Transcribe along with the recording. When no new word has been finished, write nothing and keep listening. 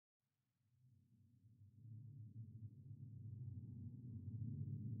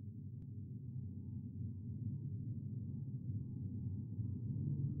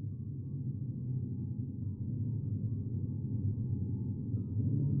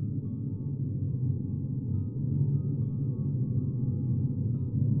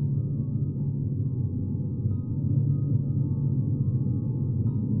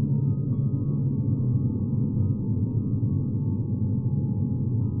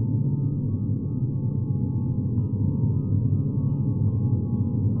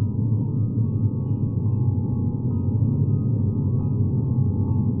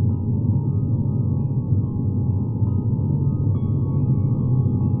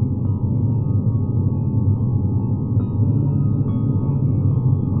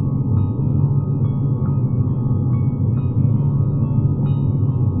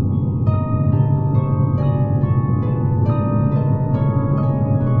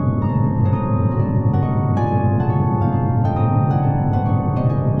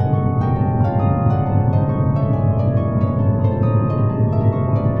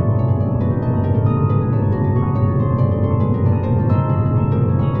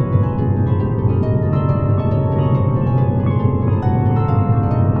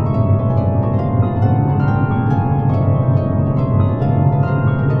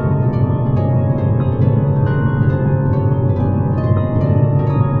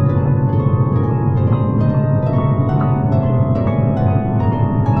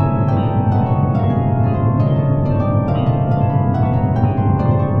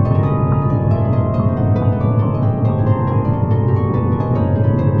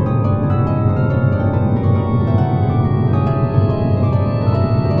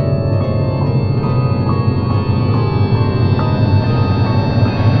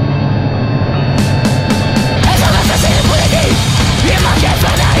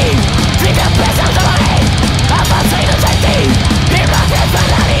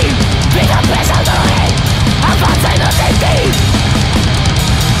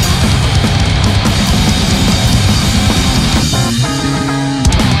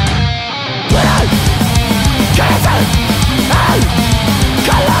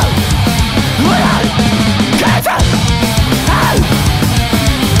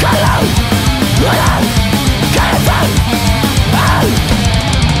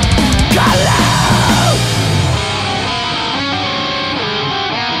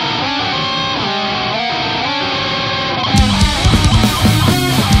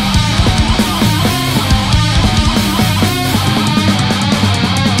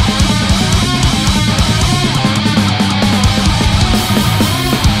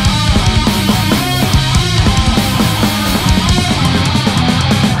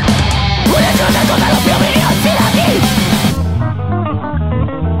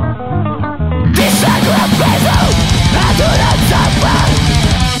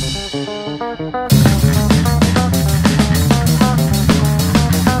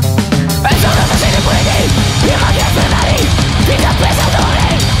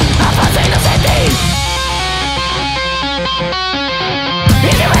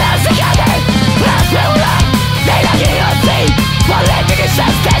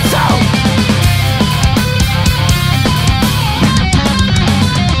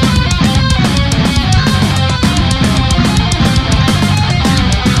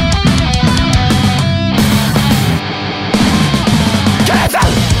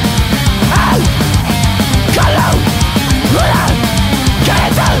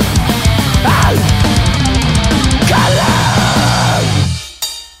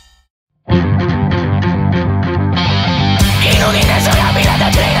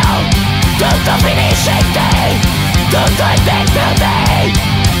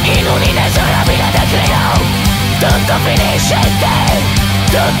finisce in te,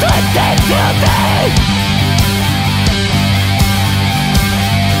 tutto è dentro te.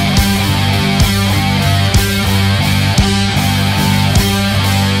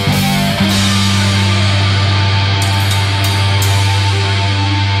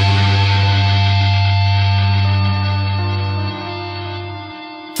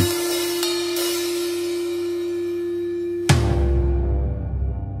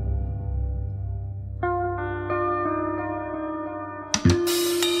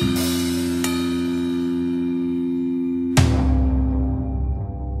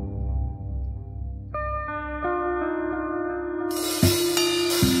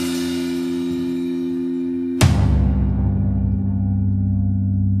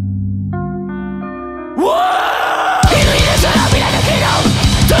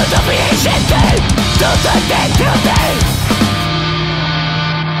 Tutto finisce in te, tutto è dentro te.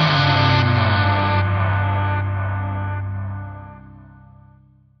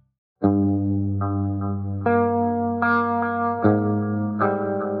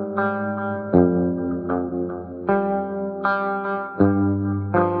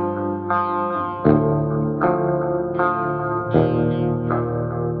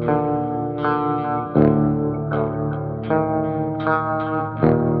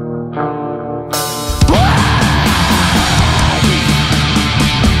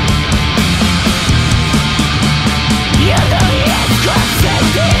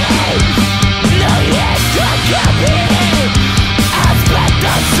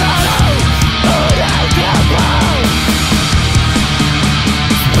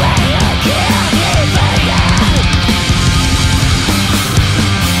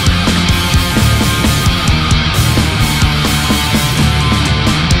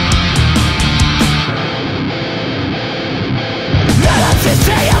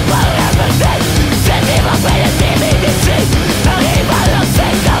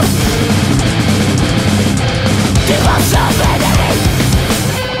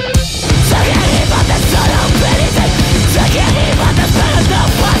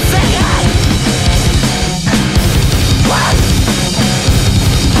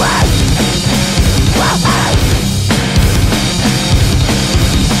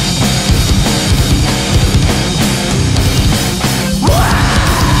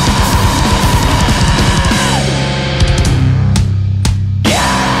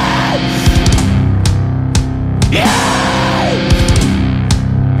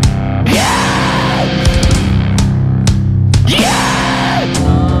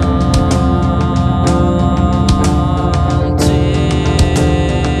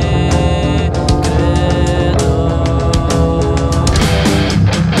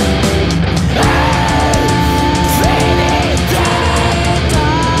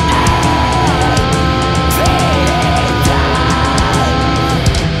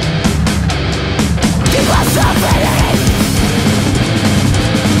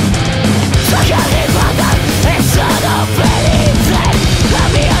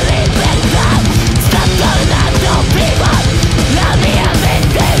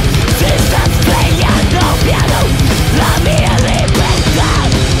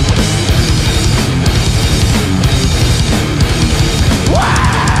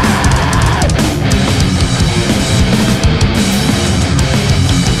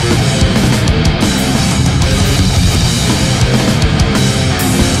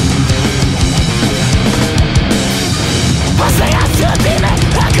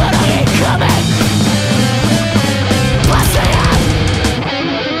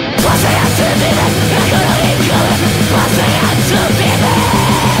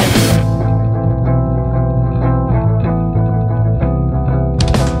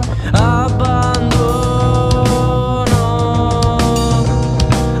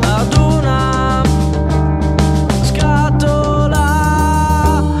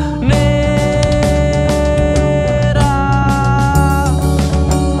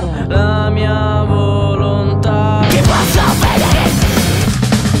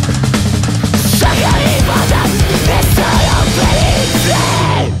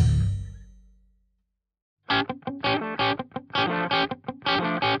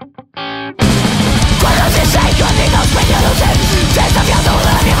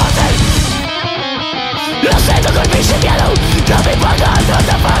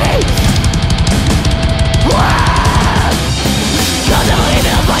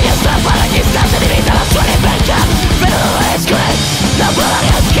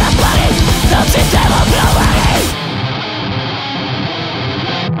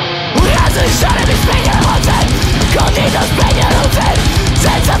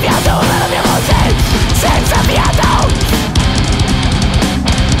 Senza fiato, la mia voce, senza fiato.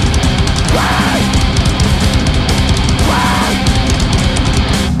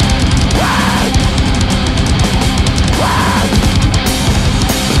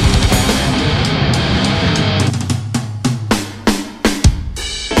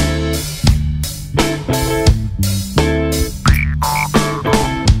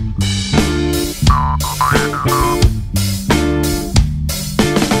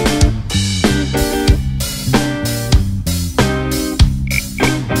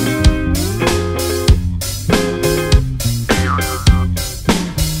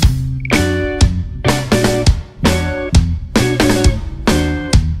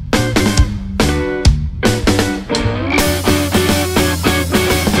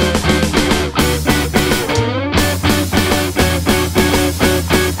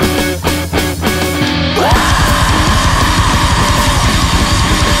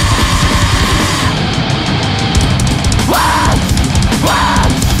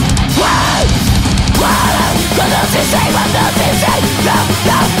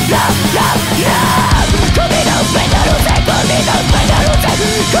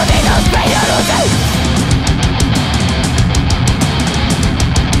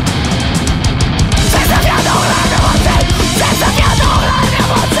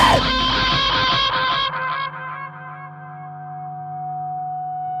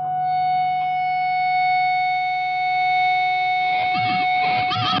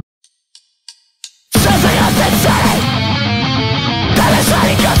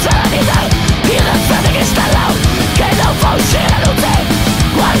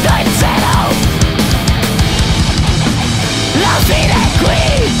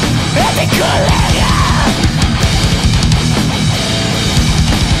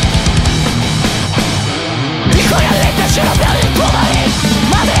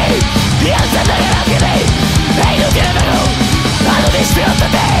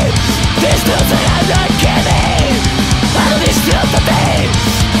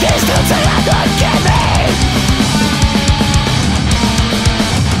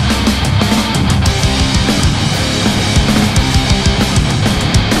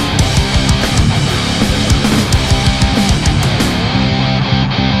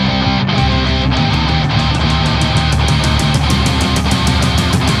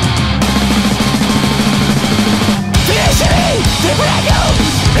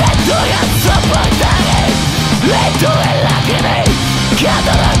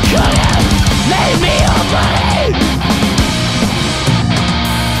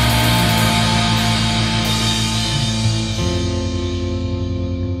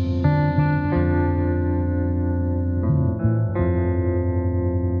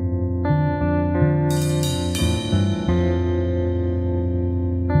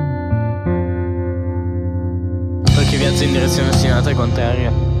 mezzo in direzione ostinata e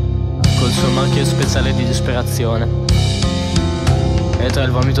contraria, col suo marchio speciale di disperazione. E tra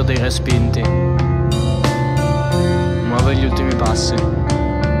il vomito dei respinti muove gli ultimi passi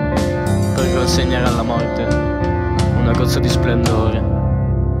per consegnare alla morte una goccia di splendore.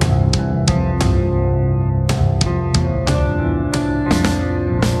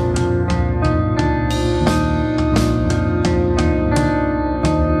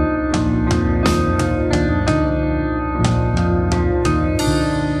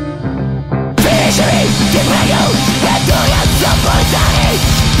 Ti prego, e tu a sopportare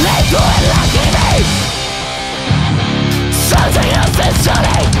le tue lacrime. Senza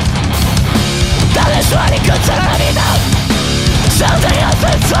riflessione, dalle sue riccotte la vita. Senza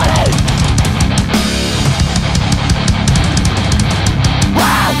riflessione,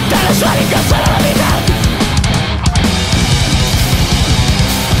 dalle sue riccotte la vita.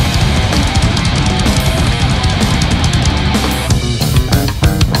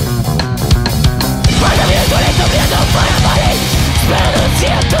 Spero non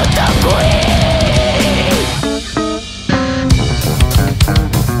sia tutto qui.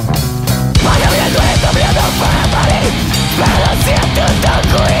 Guardami nel tuo letto prima di fare amare. Spero non sia tutto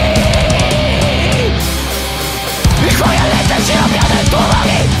qui. I cuori a letto ci abbiamo nel tuo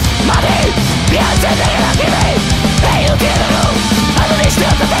mani, piange delle lacrime. E io chiedono, hanno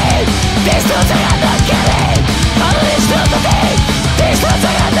distrutto te, distruggeranno anche me. Hanno distrutto te,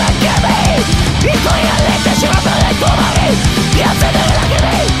 distruggeranno anche me. I cuori a letto ci abbiamo nel tuo piazza delle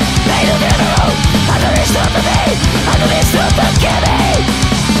lacrime, lei non devono, hanno distrutto te, hanno distrutto anche me.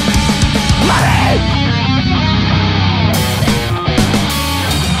 Mare!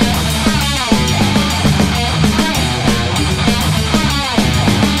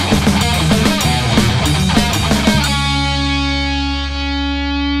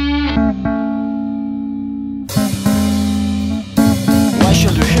 Why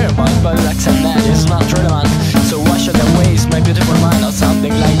should we hear about bullocks and that is not relevant? So why should I waste my beautiful mind on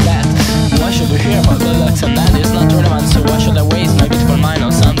something like that? Why should we hear about bullocks and that is not relevant? So why should I waste my beautiful mind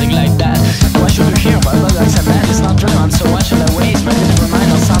on something like that? Why should we hear about bullocks and that is not relevant? So why should I waste my beautiful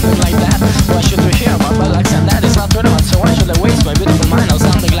mind on something like that? Why should we hear about bullocks and that is not relevant? So why should I waste my beautiful mind on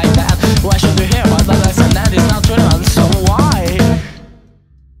something like that? Why should we hear about bullocks and that is not relevant? So why?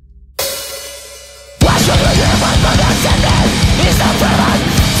 Why should we hear about bullocks and that is not relevant?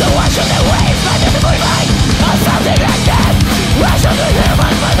 So why should I waste my beautiful mind on something like that? Why should I hear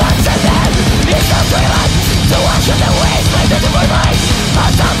about bullocks and that is not relevant? So why should I waste my beautiful mind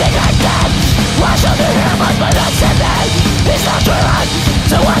on something like that? Why should I hear about bullocks and that is not relevant?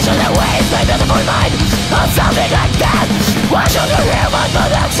 So why should I waste my beautiful mind on something like that? Why should I hear about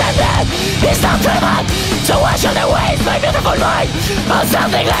bullocks and that is not relevant? So why should I waste my beautiful mind on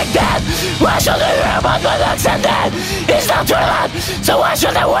something like that? Why should I hear about bullocks and that is not relevant? So why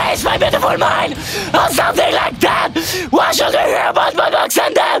should I waste my beautiful mind on something like that? Why should I hear about bullocks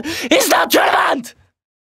and that is not relevant?